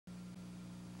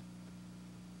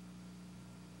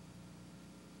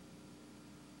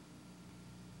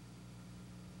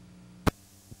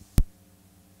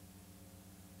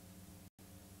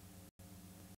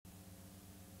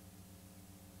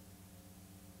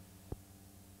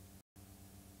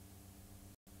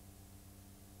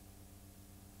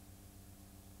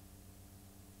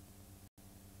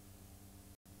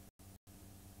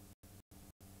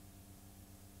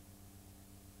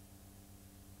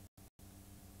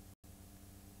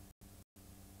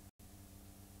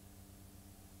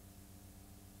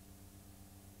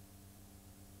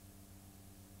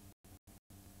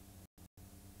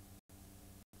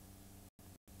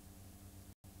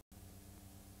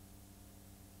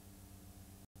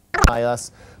by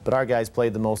us, but our guys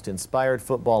played the most inspired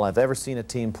football I've ever seen a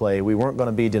team play. We weren't going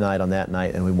to be denied on that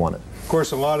night, and we won it. Of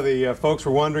course, a lot of the folks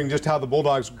were wondering just how the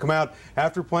Bulldogs would come out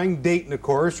after playing Dayton, of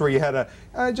course, where you had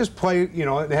to just play, you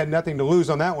know, they had nothing to lose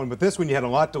on that one, but this one you had a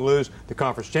lot to lose, the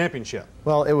conference championship.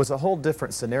 Well, it was a whole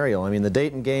different scenario. I mean, the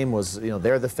Dayton game was, you know,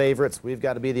 they're the favorites. We've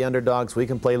got to be the underdogs. We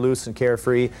can play loose and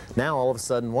carefree. Now, all of a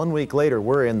sudden, 1 week later,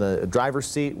 we're in the driver's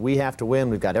seat. We have to win.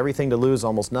 We've got everything to lose,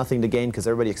 almost nothing to gain, because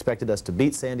everybody expected us to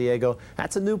beat San Diego.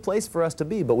 That's a new place for us to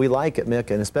be, but we like it, Mick,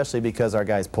 and especially because our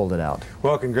guys pulled it out.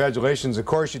 Well, congratulations. Of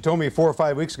course, you told me 4 or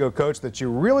 5 weeks ago, Coach, that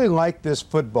you really like this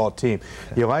football team.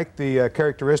 You like the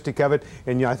characteristic of it,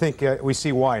 and I think we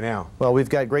see why now. Well, we've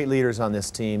got great leaders on this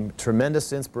team,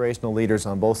 tremendous inspirational leaders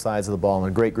on both sides of the ball,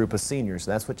 and a great group of seniors.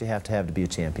 That's what you have to be a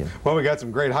champion. Well, we got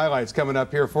some great highlights coming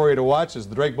up here for you to watch as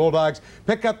the Drake Bulldogs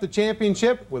pick up the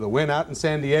championship with a win out in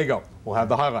San Diego. We'll have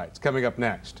the highlights coming up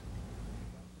next.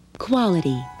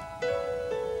 Quality,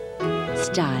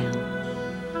 style,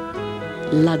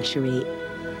 luxury,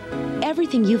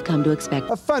 everything you've come to expect.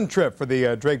 A fun trip for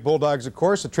the Drake Bulldogs, of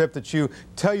course, a trip that you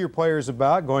tell your players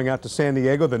about, going out to San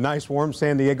Diego, the nice warm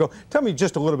San Diego. Tell me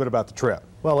just a little bit about the trip.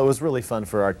 Well, it was really fun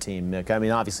for our team, Mick. I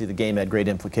mean, obviously the game had great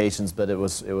implications, but it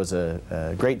was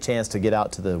a great chance to get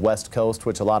out to the West Coast,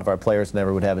 which a lot of our players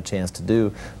never would have a chance to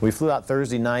do. We flew out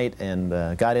Thursday night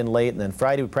and got in late, and then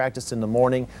Friday we practiced in the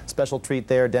morning. Special treat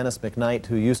there, Dennis McKnight,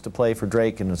 who used to play for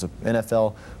Drake and was an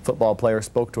NFL football player,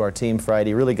 spoke to our team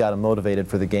Friday, really got them motivated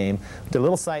for the game. Did a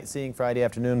little sightseeing Friday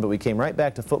afternoon, but we came right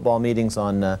back to football meetings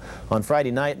on Friday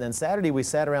night, and then Saturday we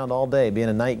sat around all day, being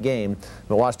a night game,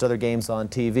 but watched other games on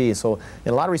TV. So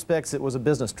in a lot of respects, it was a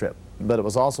business trip, but it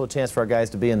was also a chance for our guys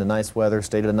to be in the nice weather,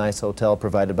 stayed at a nice hotel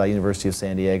provided by University of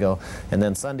San Diego, and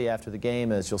then Sunday after the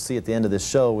game, as you'll see at the end of this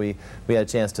show, we had a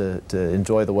chance to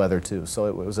enjoy the weather too. So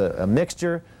it was a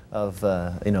mixture of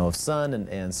you know, of sun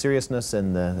and seriousness,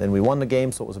 and we won the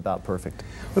game, so it was about perfect.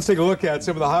 Let's take a look at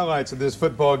some of the highlights of this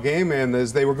football game. And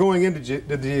as they were going in, did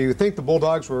you think the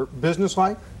Bulldogs were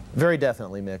businesslike? Very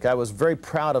definitely, Mick. I was very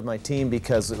proud of my team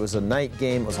because it was a night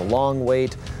game. It was a long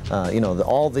wait. You know,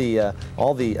 all the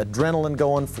adrenaline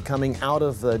going for coming out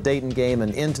of the Dayton game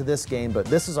and into this game. But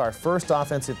this is our first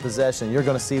offensive possession. You're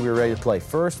going to see we're ready to play.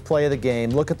 First play of the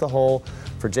game. Look at the hole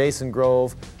for Jason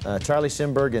Grove, Charlie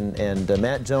Schimberg, and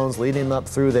Matt Jones leading him up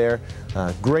through there.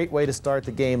 Great way to start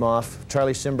the game off.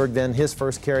 Charlie Schimberg then his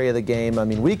first carry of the game. I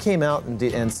mean, we came out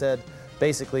and said,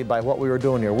 basically, by what we were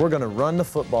doing here, we're going to run the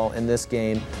football in this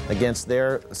game against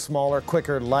their smaller,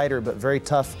 quicker, lighter, but very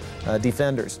tough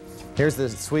defenders. Here's the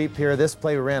sweep here. This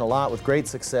play we ran a lot with great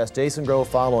success. Jason Grove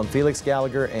following Felix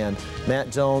Gallagher and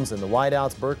Matt Jones, and the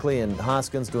wideouts, Berkeley and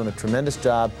Hoskins, doing a tremendous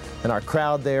job. And our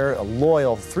crowd there, a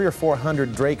loyal 300 or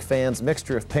 400 Drake fans,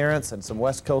 mixture of parents and some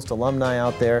West Coast alumni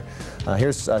out there.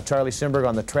 Here's Charlie Schimberg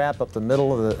on the trap up the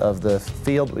middle of the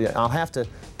field. I'll have to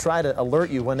try to alert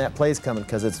you when that play's coming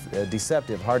because it's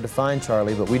deceptive, hard to find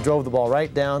Charlie, but we drove the ball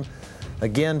right down.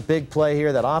 Again, big play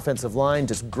here. That offensive line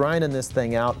just grinding this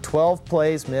thing out. 12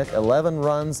 plays, Mick, 11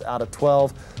 runs out of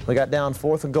 12. We got down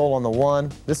 4th and goal on the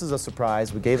 1. This is a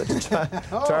surprise. We gave it to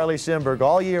Charlie Schimberg.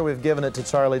 All year we've given it to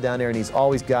Charlie down there, and he's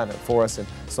always gotten it for us. And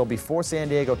so before San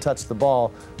Diego touched the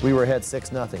ball, we were ahead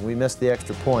 6-0. We missed the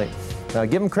extra point. Now,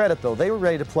 give them credit, though. They were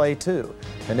ready to play, too.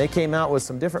 And they came out with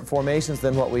some different formations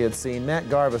than what we had seen. Matt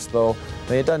Garvis, though,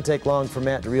 I mean, it doesn't take long for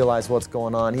Matt to realize what's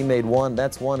going on. He made one.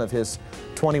 That's one of his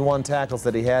 21 tackles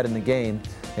that he had in the game,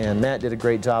 and Matt did a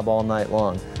great job all night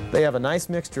long. They have a nice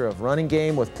mixture of running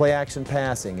game with play-action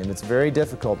passing, and it's very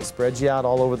difficult. It spreads you out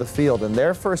all over the field, and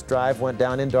their first drive went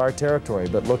down into our territory,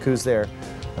 but look who's there.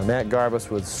 Matt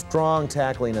Garvis with strong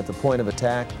tackling at the point of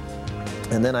attack.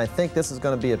 And then I think this is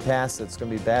going to be a pass that's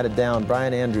going to be batted down.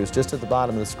 Brian Andrews, just at the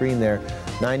bottom of the screen there,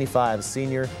 95,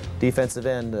 senior defensive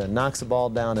end, knocks the ball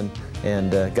down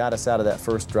and got us out of that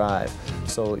first drive.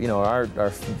 So, you know, our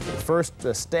first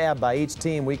stab by each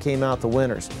team, we came out the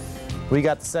winners. We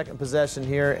got the second possession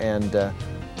here, and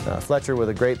Fletcher with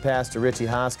a great pass to Richie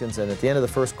Hoskins, and at the end of the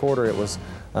first quarter it was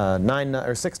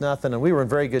 6-0, and we were in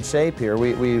very good shape here.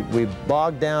 We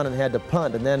bogged down and had to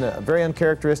punt, and then a very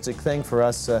uncharacteristic thing for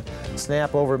us,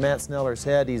 snap over Matt Sneller's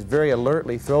head. He's very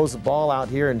alertly throws the ball out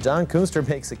here, and John Kunster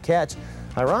makes a catch.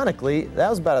 Ironically, that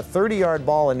was about a 30-yard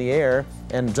ball in the air,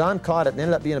 and John caught it and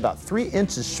ended up being about 3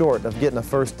 inches short of getting a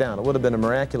first down. It would have been a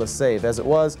miraculous save. As it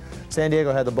was, San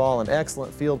Diego had the ball in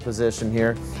excellent field position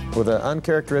here with an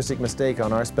uncharacteristic mistake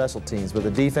on our special teams, but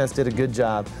the defense did a good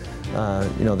job.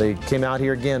 You know, they came out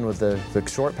here again with the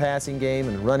short passing game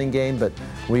and running game, but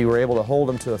we were able to hold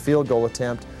them to a field goal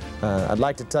attempt. I'd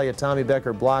like to tell you Tommy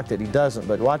Becker blocked it. He doesn't,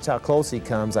 but watch how close he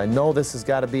comes. I know this has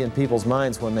got to be in people's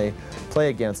minds when they play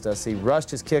against us. He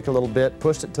rushed his kick a little bit,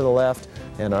 pushed it to the left,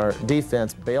 and our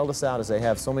defense bailed us out as they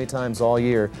have so many times all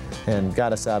year and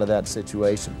got us out of that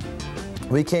situation.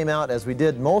 We came out as we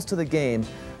did most of the game.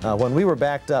 When we were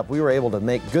backed up, we were able to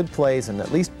make good plays and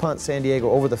at least punt San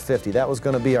Diego over the 50. That was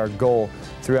going to be our goal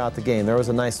throughout the game. There was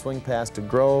a nice swing pass to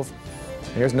Grove.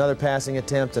 Here's another passing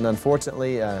attempt, and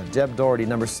unfortunately, Jeb Doherty,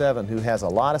 number 7, who has a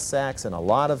lot of sacks and a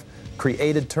lot of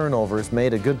created turnovers,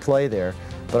 made a good play there.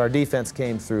 But our defense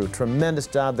came through. Tremendous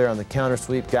job there on the counter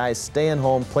sweep. Guys staying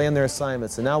home, playing their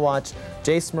assignments. And now watch,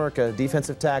 Jay Smirka,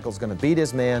 defensive tackle, is going to beat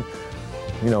his man,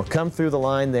 you know, come through the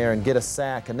line there and get a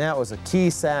sack. And that was a key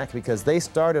sack because they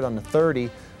started on the 30,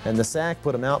 and the sack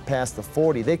put them out past the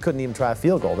 40. They couldn't even try a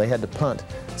field goal. They had to punt.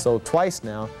 So twice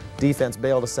now, defense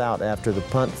bailed us out after the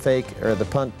punt fake, or the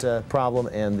punt problem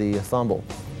and the fumble.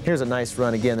 Here's a nice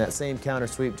run again, that same counter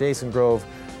sweep. Jason Grove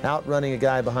outrunning a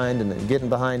guy behind and getting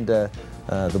behind the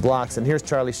blocks. And here's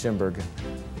Charlie Schimberg,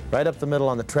 right up the middle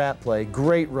on the trap play.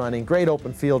 Great running, great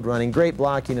open field running, great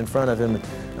blocking in front of him.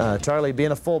 Charlie,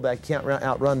 being a fullback, can't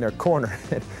outrun their corner.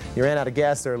 He ran out of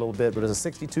gas there a little bit, but it was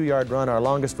a 62-yard run, our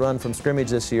longest run from scrimmage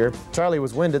this year. Charlie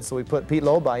was winded, so we put Pete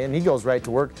Lobai in. He goes right to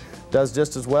work, does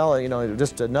just as well. You know,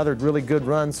 just another really good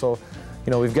run. So,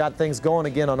 you know, we've got things going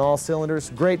again on all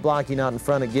cylinders. Great blocking out in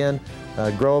front again.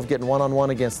 Grove getting one-on-one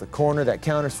against the corner. That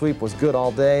counter sweep was good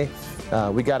all day.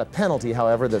 We got a penalty,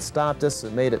 however, that stopped us.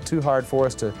 It made it too hard for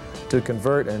us to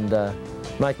convert, and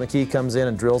Mike McKee comes in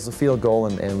and drills the field goal,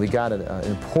 and we got an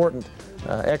important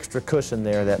extra cushion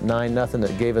there, that 9-0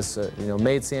 that gave us, you know,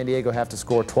 made San Diego have to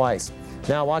score twice.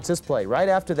 Now watch this play. Right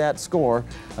after that score,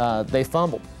 they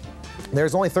fumbled.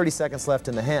 There's only 30 seconds left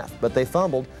in the half, but they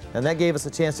fumbled, and that gave us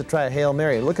a chance to try a Hail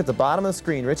Mary. Look at the bottom of the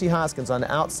screen. Richie Hoskins on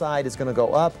the outside is going to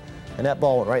go up, and that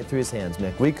ball went right through his hands,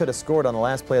 Mick. We could have scored on the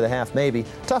last play of the half, maybe.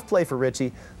 Tough play for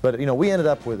Richie, but, you know, we ended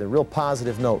up with a real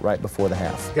positive note right before the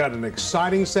half. Got an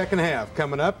exciting second half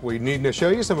coming up. We need to show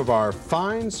you some of our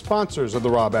fine sponsors of the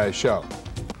Rob Ash Show.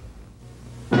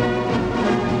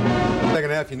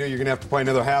 Second half, you knew you're going to have to play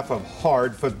another half of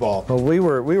hard football. Well, we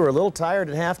were a little tired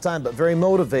at halftime, but very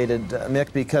motivated,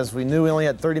 Mick, because we knew we only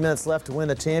had 30 minutes left to win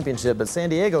the championship. But San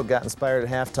Diego got inspired at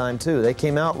halftime, too. They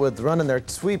came out with running their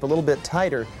sweep a little bit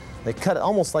tighter. They cut it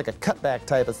almost like a cutback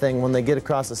type of thing when they get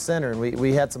across the center, and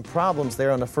we had some problems there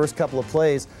on the first couple of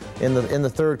plays in the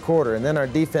third quarter. And then our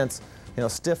defense, you know,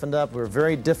 stiffened up. We were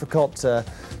very difficult to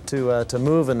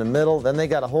move in the middle. Then they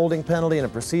got a holding penalty and a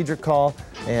procedure call,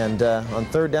 and on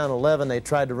 3rd down 11, they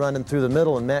tried to run in through the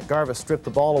middle, and Matt Garvis stripped the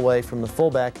ball away from the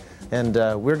fullback, and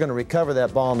we're going to recover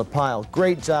that ball in the pile.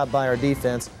 Great job by our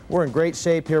defense. We're in great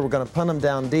shape here. We're going to punt them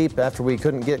down deep after we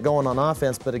couldn't get going on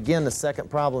offense, but again, the second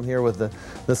problem here with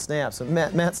the snaps. And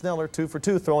Matt Sneller, 2 for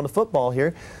 2, throwing the football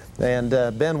here. And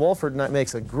Ben Wolford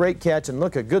makes a great catch, and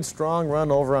look, a good strong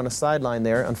run over on the sideline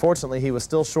there. Unfortunately, he was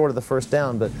still short of the first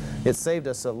down, but it saved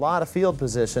us a lot of field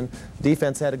position.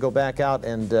 Defense had to go back out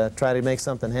and try to make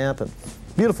something happen.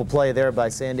 Beautiful play there by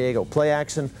San Diego. Play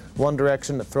action, one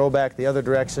direction, a throwback the other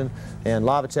direction, and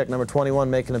Lavacek, number 21,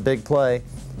 making a big play.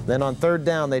 Then on 3rd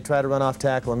down, they try to run off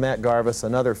tackle, and Matt Garvis,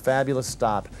 another fabulous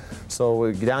stop. So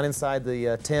we get down inside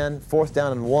the 10, 4th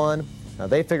down and 1.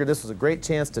 They figured this was a great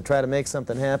chance to try to make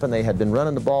something happen. They had been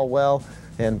running the ball well,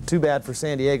 and too bad for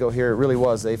San Diego here, it really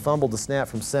was. They fumbled the snap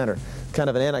from center. Kind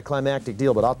of an anticlimactic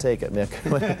deal, but I'll take it, Nick.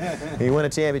 When you win a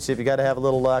championship, you got to have a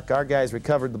little luck. Our guys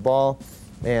recovered the ball,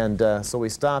 and so we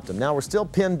stopped them. Now we're still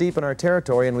pinned deep in our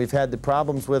territory, and we've had the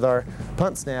problems with our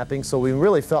punt snapping, so we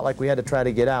really felt like we had to try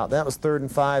to get out. That was 3rd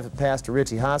and 5, a pass to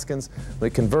Richie Hoskins. We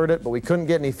converted, but we couldn't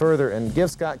get any further, and give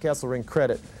Scott Kesselring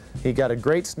credit. He got a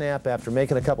great snap after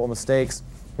making a couple of mistakes.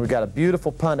 We've got a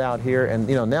beautiful punt out here, and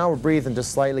you know, now we're breathing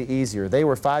just slightly easier. They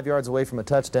were 5 yards away from a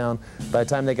touchdown. By the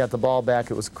time they got the ball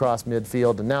back, it was across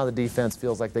midfield, and now the defense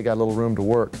feels like they got a little room to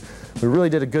work. We really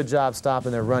did a good job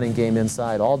stopping their running game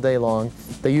inside all day long.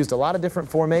 They used a lot of different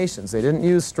formations. They didn't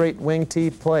use straight wing T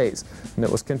plays, and it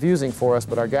was confusing for us,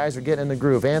 but our guys are getting in the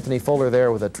groove. Anthony Fuller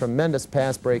there with a tremendous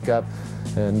pass breakup,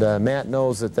 and Matt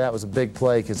knows that that was a big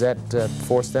play because that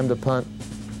forced them to punt.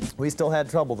 We still had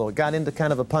trouble, though. It got into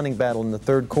kind of a punting battle in the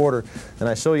 3rd quarter, and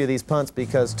I show you these punts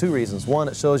because 2 reasons. One,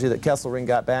 it shows you that Kesselring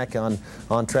got back on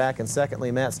track, and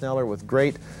secondly, Matt Sneller with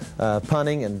great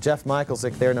punting, and Jeff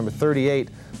Michalczyk there, number 38,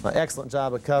 excellent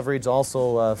job of coverage.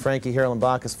 Also, Frankie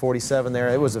Harlan-Bacchus, 47 there.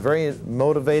 It was a very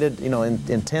motivated, you know,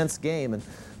 intense game,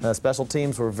 and special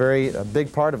teams were a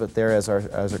big part of it there as our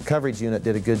coverage unit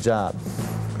did a good job.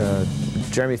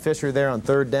 Jeremy Fisher there on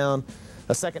 3rd down.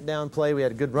 a second down play. We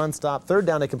had a good run stop. Third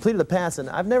down, they completed a pass, and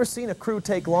I've never seen a crew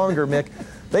take longer, Mick.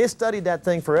 They studied that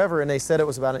thing forever, and they said it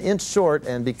was about an inch short,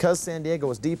 and because San Diego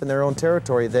was deep in their own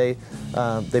territory, they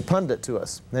punted it to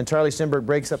us. And then Charlie Schimberg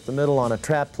breaks up the middle on a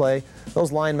trap play.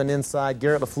 Those linemen inside,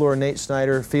 Garrett LaFleur, Nate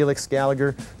Schneider, Felix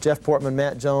Gallagher, Jeff Portman,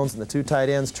 Matt Jones, and the two tight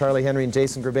ends, Charlie Henry and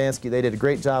Jason Grabansky. They did a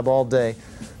great job all day.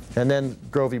 And then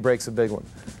Grovey breaks a big one.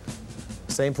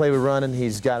 Same play we run, and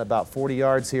he's got about 40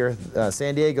 yards here.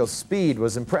 San Diego's speed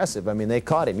was impressive. I mean, they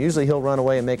caught him. Usually he'll run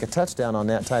away and make a touchdown on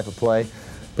that type of play,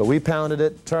 but we pounded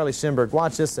it. Charlie Schimberg,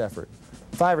 watch this effort.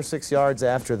 5 or 6 yards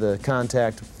after the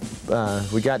contact,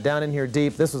 we got down in here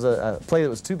deep. This was a play that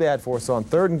was too bad for us. So on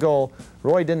 3rd and goal,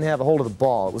 Roy didn't have a hold of the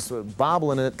ball. It was sort of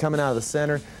bobbling in it, coming out of the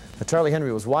center. Charlie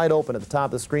Henry was wide open at the top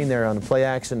of the screen there on the play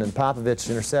action, and Popovich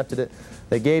intercepted it.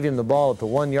 They gave him the ball at the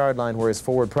 1-yard line where his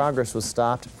forward progress was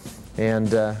stopped.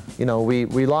 And, you know, we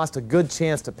lost a good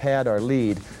chance to pad our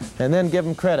lead. And then give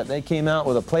them credit. They came out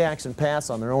with a play-action pass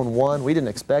on their own 1. We didn't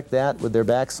expect that with their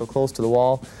backs so close to the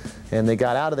wall. And they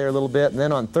got out of there a little bit. And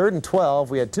then on 3rd and 12,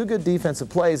 we had 2 good defensive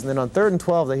plays. And then on 3rd and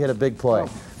 12, they hit a big play.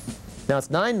 Now, it's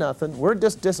 9-0. We're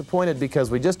just disappointed because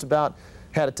we just about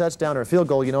had a touchdown or a field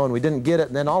goal, you know, and we didn't get it,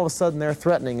 and then all of a sudden they're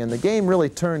threatening, and the game really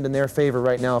turned in their favor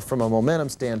right now from a momentum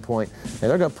standpoint, and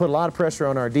they're going to put a lot of pressure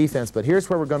on our defense, but here's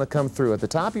where we're going to come through. At the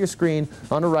top of your screen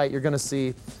on the right, you're going to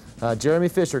see Jeremy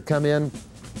Fisher come in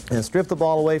and strip the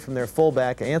ball away from their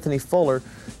fullback. Anthony Fuller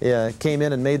came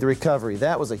in and made the recovery.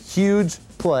 That was a huge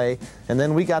play, and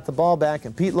then we got the ball back,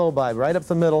 and Pete Lobai right up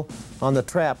the middle on the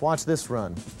trap. Watch this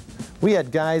run. We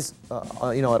had guys,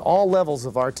 you know, at all levels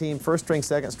of our team, first string,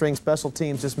 second string, special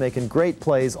teams, just making great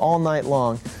plays all night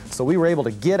long. So we were able to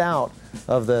get out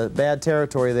of the bad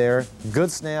territory there.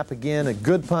 Good snap again, a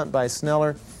good punt by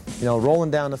Sneller. You know, rolling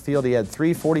down the field, he had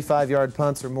 3 45-yard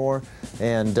punts or more,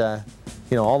 and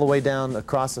you know, all the way down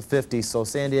across the 50. So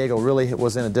San Diego really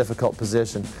was in a difficult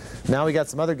position. Now we got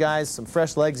some other guys, some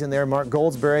fresh legs in there. Mark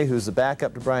Goldsberry, who's the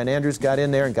backup to Brian Andrews, got in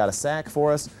there and got a sack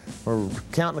for us. We're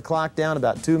counting the clock down,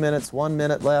 about 2 minutes, 1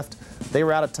 minute left. They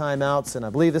were out of timeouts, and I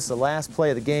believe this is the last play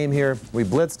of the game here. We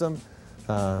blitzed them.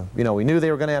 You know, we knew they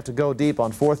were going to have to go deep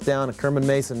on 4th down, and Kerman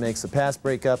Mason makes a pass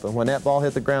breakup, and when that ball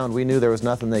hit the ground, we knew there was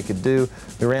nothing they could do.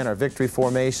 We ran our victory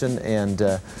formation, and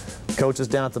coach is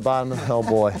down at the bottom. Oh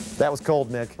boy, that was cold,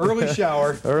 Mick. Early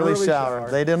shower. Early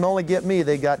shower. They didn't only get me,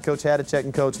 they got Coach Hadacek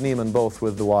and Coach Neiman both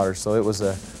with the water, so it was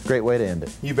a great way to end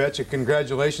it. You betcha.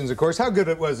 Congratulations, of course. How good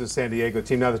it was the San Diego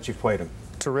team now that you've played them?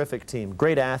 Terrific team,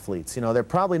 great athletes. You know, they're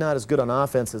probably not as good on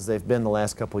offense as they've been the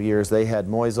last couple of years. They had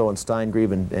Moiso and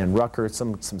Steingrieve and Rucker,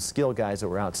 some skill guys that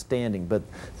were outstanding, but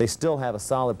they still have a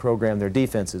solid program. Their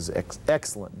defense is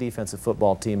excellent defensive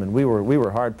football team, and we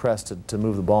were hard pressed to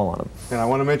move the ball on them. And I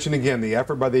want to mention again the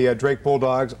effort by the Drake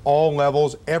Bulldogs, all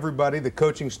levels, everybody, the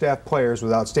coaching staff, players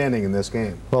was outstanding in this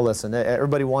game. Well, listen,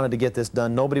 everybody wanted to get this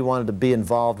done. Nobody wanted to be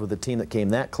involved with a team that came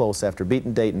that close after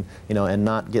beating Dayton, you know, and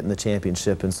not getting the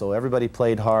championship, and so everybody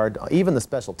played hard. Even the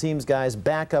special teams guys,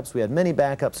 backups, we had many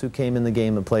backups who came in the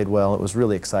game and played well. It was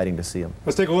really exciting to see them.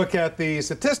 Let's take a look at the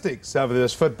statistics of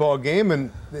this football game, and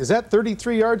is that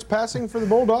 33 yards passing for the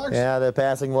Bulldogs? Yeah, the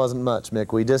passing wasn't much,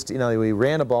 Mick. We just, you know, we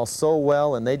ran the ball so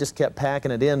well and they just kept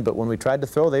packing it in, but when we tried to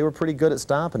throw, they were pretty good at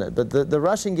stopping it. But the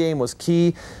rushing game was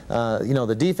key. You know,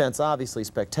 the defense obviously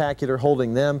spectacular,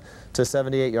 holding them to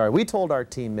 78 yards. We told our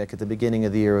team, Mick, at the beginning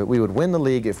of the year we would win the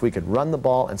league if we could run the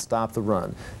ball and stop the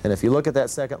run. And if you look at that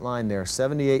second line there,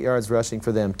 78 yards rushing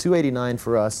for them, 289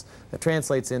 for us. It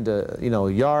translates into, you know,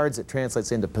 yards, it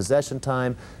translates into possession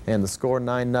time, and the score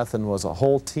 9-0 was a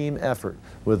whole team effort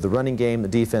with the running game, the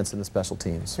defense, and the special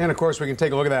teams. And of course we can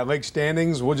take a look at that league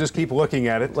standings. We'll just keep looking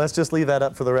at it. Let's just leave that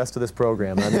up for the rest of this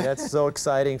program. I mean, that's so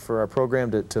exciting for our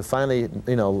program to finally,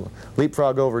 you know,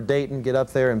 leapfrog over Dayton, get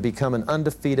up there and become an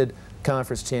undefeated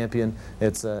conference champion.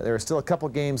 There are still a couple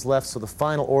games left, so the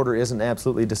final order isn't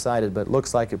absolutely decided, but it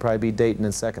looks like it'd probably be Dayton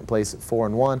in second place at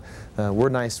 4-1.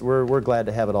 We're glad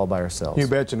to have it all by ourselves. You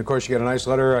betcha. And of course you got a nice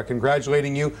letter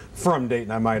congratulating you from Dayton,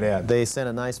 I might add. They sent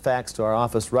a nice fax to our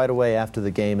office right away after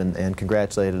the game and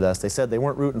congratulated us. They said they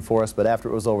weren't rooting for us, but after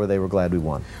it was over they were glad we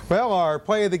won. Well, our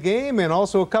play of the game and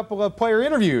also a couple of player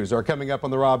interviews are coming up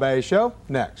on the Rob Ayers Show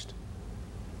next.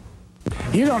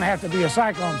 You don't have to be a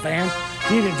Cyclone fan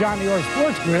to eat at Johnny Orr's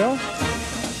Sports Grill.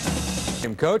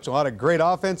 Coach, a lot of great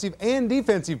offensive and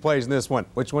defensive plays in this one.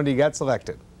 Which one do you got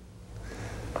selected?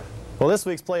 Well, this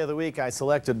week's Play of the Week, I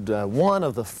selected one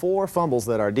of the 4 fumbles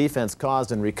that our defense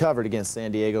caused and recovered against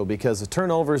San Diego, because the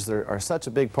turnovers are such a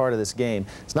big part of this game.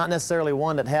 It's not necessarily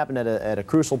one that happened at a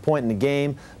crucial point in the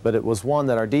game, but it was one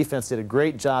that our defense did a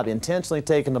great job intentionally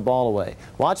taking the ball away.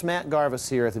 Watch Matt Garvis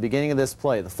here at the beginning of this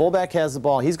play. The fullback has the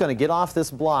ball. He's going to get off this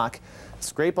block,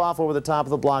 scrape off over the top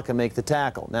of the block and make the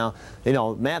tackle. Now, you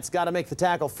know, Matt's got to make the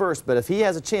tackle first, but if he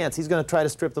has a chance, he's going to try to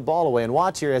strip the ball away. And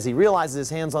watch here, as he realizes his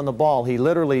hand's on the ball, he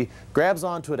literally grabs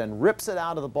onto it and rips it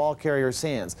out of the ball carrier's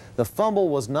hands. The fumble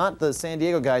was not the San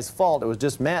Diego guy's fault. It was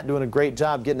just Matt doing a great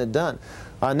job getting it done.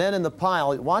 And then in the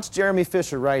pile, watch Jeremy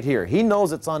Fisher right here. He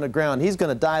knows it's on the ground. He's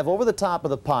going to dive over the top of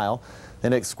the pile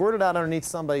and it squirted out underneath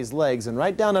somebody's legs. And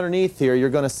right down underneath here, you're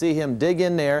going to see him dig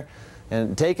in there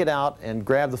and take it out and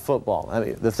grab the football. I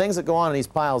mean, the things that go on in these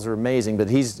piles are amazing, but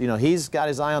he's got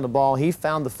his eye on the ball. He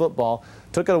found the football,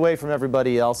 took it away from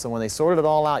everybody else, and when they sorted it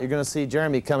all out, you're going to see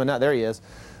Jeremy coming out. There he is.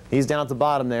 He's down at the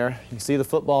bottom there. You see the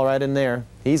football right in there.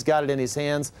 He's got it in his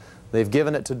hands. They've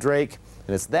given it to Drake,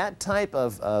 and it's that type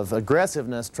of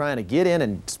aggressiveness, trying to get in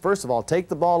and, first of all, take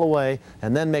the ball away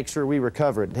and then make sure we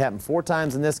recover it. It happened 4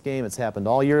 times in this game. It's happened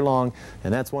all year long,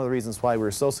 and that's one of the reasons why we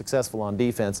were so successful on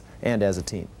defense and as a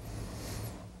team.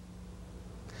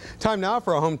 Time now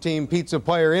for a home team pizza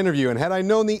player interview, and had I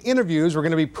known the interviews were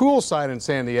going to be poolside in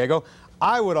San Diego,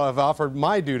 I would have offered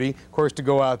my duty, of course, to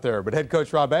go out there. But head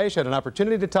coach Rob Ashe had an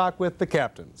opportunity to talk with the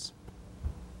captains.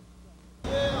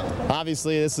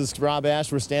 Obviously, this is Rob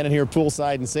Ashe. We're standing here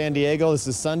poolside in San Diego. This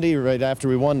is Sunday, right after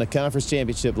we won the conference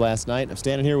championship last night. I'm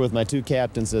standing here with my 2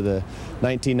 captains of the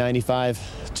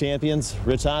 1995 champions,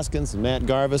 Rich Hoskins and Matt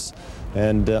Garvis.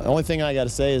 And the only thing I got to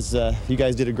say is you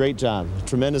guys did a great job.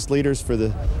 Tremendous leaders for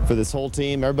this whole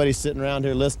team. Everybody's sitting around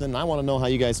here listening. I want to know how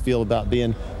you guys feel about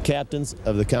being captains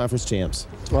of the conference champs.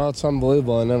 Well, it's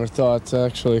unbelievable. I never thought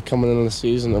actually coming into the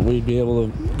season that we'd be able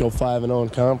to go 5-0 in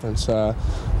conference.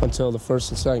 Until the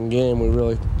first and second game, we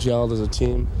really gelled as a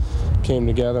team, came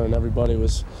together, and everybody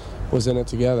was in it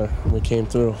together. And we came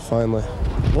through finally.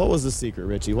 What was the secret,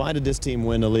 Richie? Why did this team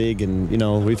win the league? And, you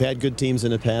know, we've had good teams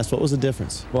in the past. What was the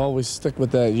difference? Well, we stick with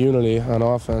that unity on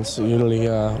offense, the unity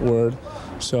word.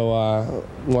 So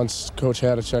once Coach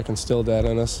Hadachek instilled that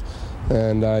in us,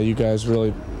 and you guys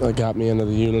really got me into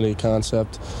the unity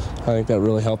concept, I think that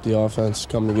really helped the offense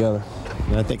come together.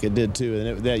 And I think it did too.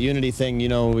 And that unity thing, you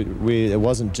know, it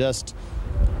wasn't just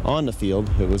on the field.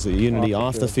 It was a unity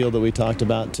off the field that we talked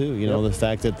about too. You know, the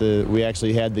fact that we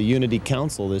actually had the Unity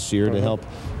Council this year to help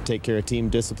take care of team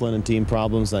discipline and team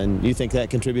problems, and you think that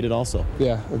contributed also?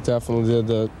 Yeah, it definitely did.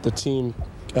 The team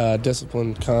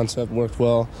discipline concept worked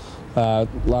well. A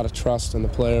lot of trust in the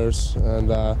players and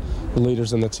the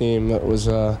leaders in the team. That was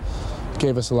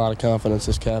gave us a lot of confidence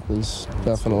as captains,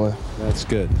 definitely. That's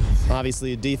good.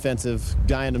 Obviously a defensive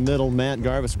guy in the middle, Matt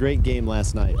Garvis. Great game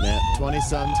last night, Matt.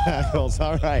 20-some tackles.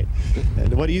 All right.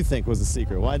 And what do you think was the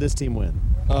secret? Why did this team win?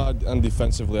 And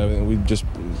defensively, I mean, we just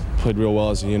played real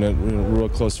well as a unit. We were real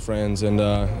close friends, and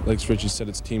like Richie said,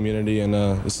 it's team unity, and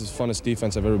this is the funnest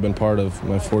defense I've ever been part of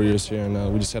my 4 years here,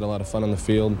 and we just had a lot of fun on the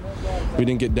field. We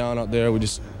didn't get down out there. We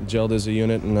just gelled as a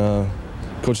unit, and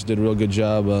Coach did a real good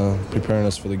job preparing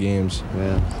us for the games.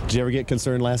 Yeah. Did you ever get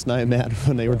concerned last night, Matt,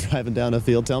 when they were driving down the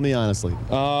field? Tell me honestly.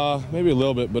 Maybe a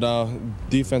little bit, but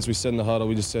defense, we said in the huddle,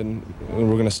 we just said we're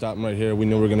going to stop him right here. We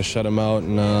knew we were going to shut him out.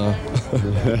 And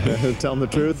tell him the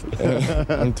truth?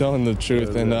 I'm telling the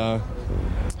truth.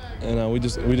 And we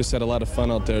just had a lot of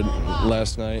fun out there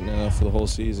last night and for the whole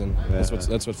season. Yeah.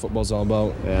 That's what football's all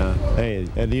about. Yeah. Hey,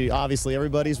 and obviously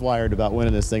everybody's wired about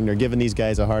winning this thing. They're giving these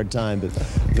guys a hard time, but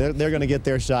they're going to get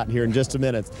their shot here in just a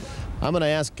minute. I'm going to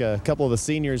ask a couple of the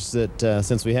seniors that,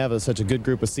 since we have such a good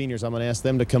group of seniors, I'm going to ask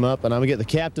them to come up, and I'm going to get the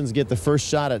captains get the first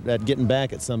shot at getting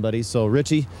back at somebody. So,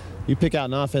 Richie, you pick out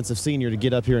an offensive senior to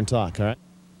get up here and talk, all right?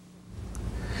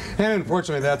 And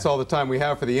unfortunately, that's all the time we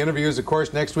have for the interviews. Of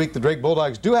course, next week, the Drake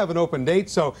Bulldogs do have an open date.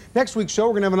 So next week's show,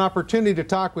 we're going to have an opportunity to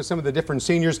talk with some of the different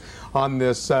seniors on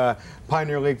this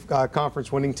Pioneer League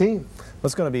Conference winning team.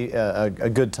 It's going to be a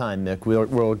good time, Nick. We're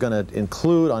going to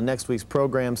include on next week's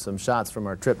program some shots from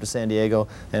our trip to San Diego,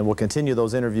 and we'll continue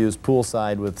those interviews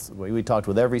poolside with, we talked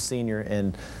with every senior,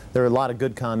 and there are a lot of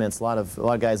good comments, a lot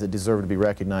of guys that deserve to be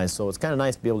recognized. So it's kind of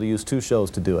nice to be able to use 2 shows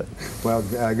to do it. Well,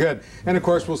 good. And of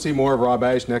course, we'll see more of Rob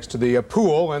Ashe next to the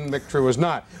pool, and Mick True is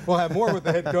not. We'll have more with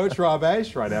the head coach, Rob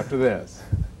Ashe, right after this.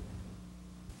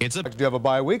 We do have a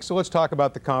bye week, so let's talk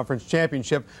about the conference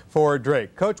championship for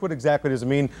Drake. Coach, what exactly does it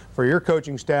mean for your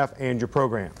coaching staff and your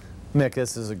program? Mick,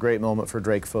 this is a great moment for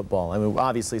Drake football. I mean,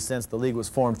 obviously, since the league was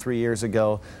formed 3 years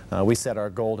ago, we set our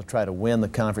goal to try to win the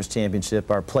conference championship.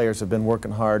 Our players have been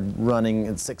working hard, running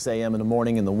at 6 a.m. in the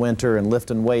morning in the winter and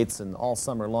lifting weights and all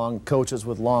summer long, coaches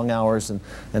with long hours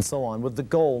and so on, with the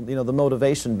goal, you know, the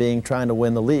motivation being trying to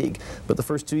win the league. But the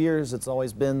first 2 years, it's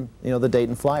always been, you know, the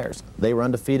Dayton Flyers. They were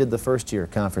undefeated the first year,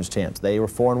 conference champs. They were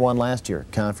 4-1 last year,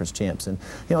 conference champs. And, you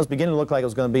know, it was beginning to look like it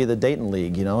was going to be the Dayton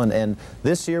League, you know, and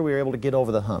this year we were able to get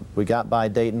over the hump. We got by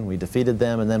Dayton, we defeated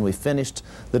them, and then we finished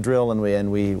the drill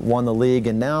and we won the league,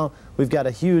 and now we've got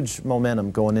a huge momentum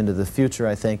going into the future.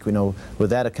 I think, you know, with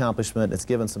that accomplishment, it's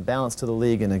given some balance to the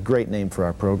league and a great name for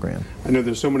our program. I know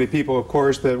there's so many people, of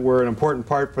course, that were an important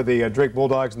part for the Drake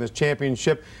Bulldogs in this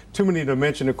championship. Too many to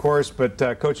mention, of course, but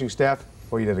coaching staff,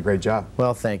 well, you did a great job.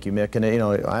 Well, thank you, Mick. And, you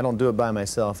know, I don't do it by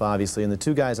myself, obviously. And the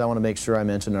two guys I want to make sure I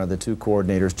mention are the two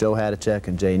coordinators, Joe Hadachek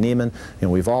and Jay Neiman. You know,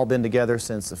 we've all been together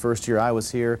since the first year I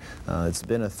was here. It's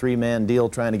been a three-man deal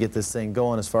trying to get this thing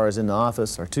going as far as in the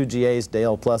office. Our two GAs,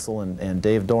 Dale Plessel and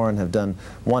Dave Doran, have done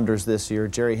wonders this year.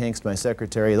 Jerry Hinkst, my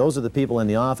secretary. Those are the people in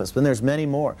the office. But there's many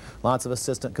more. Lots of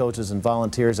assistant coaches and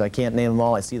volunteers. I can't name them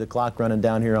all. I see the clock running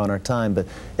down here on our time. But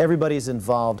everybody's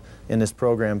involved in this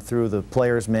program through the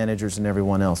players, managers, and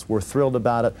everyone else. We're thrilled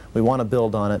about it. We want to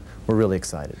build on it. We're really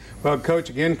excited. Well, Coach,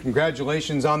 again,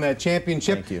 congratulations on that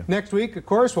championship. Thank you. Next week, of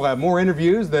course, we'll have more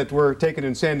interviews that were taken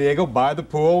in San Diego by the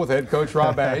pool with head coach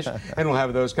Rob Ash, and we'll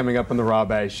have those coming up on the Rob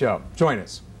Ash Show. Join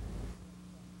us.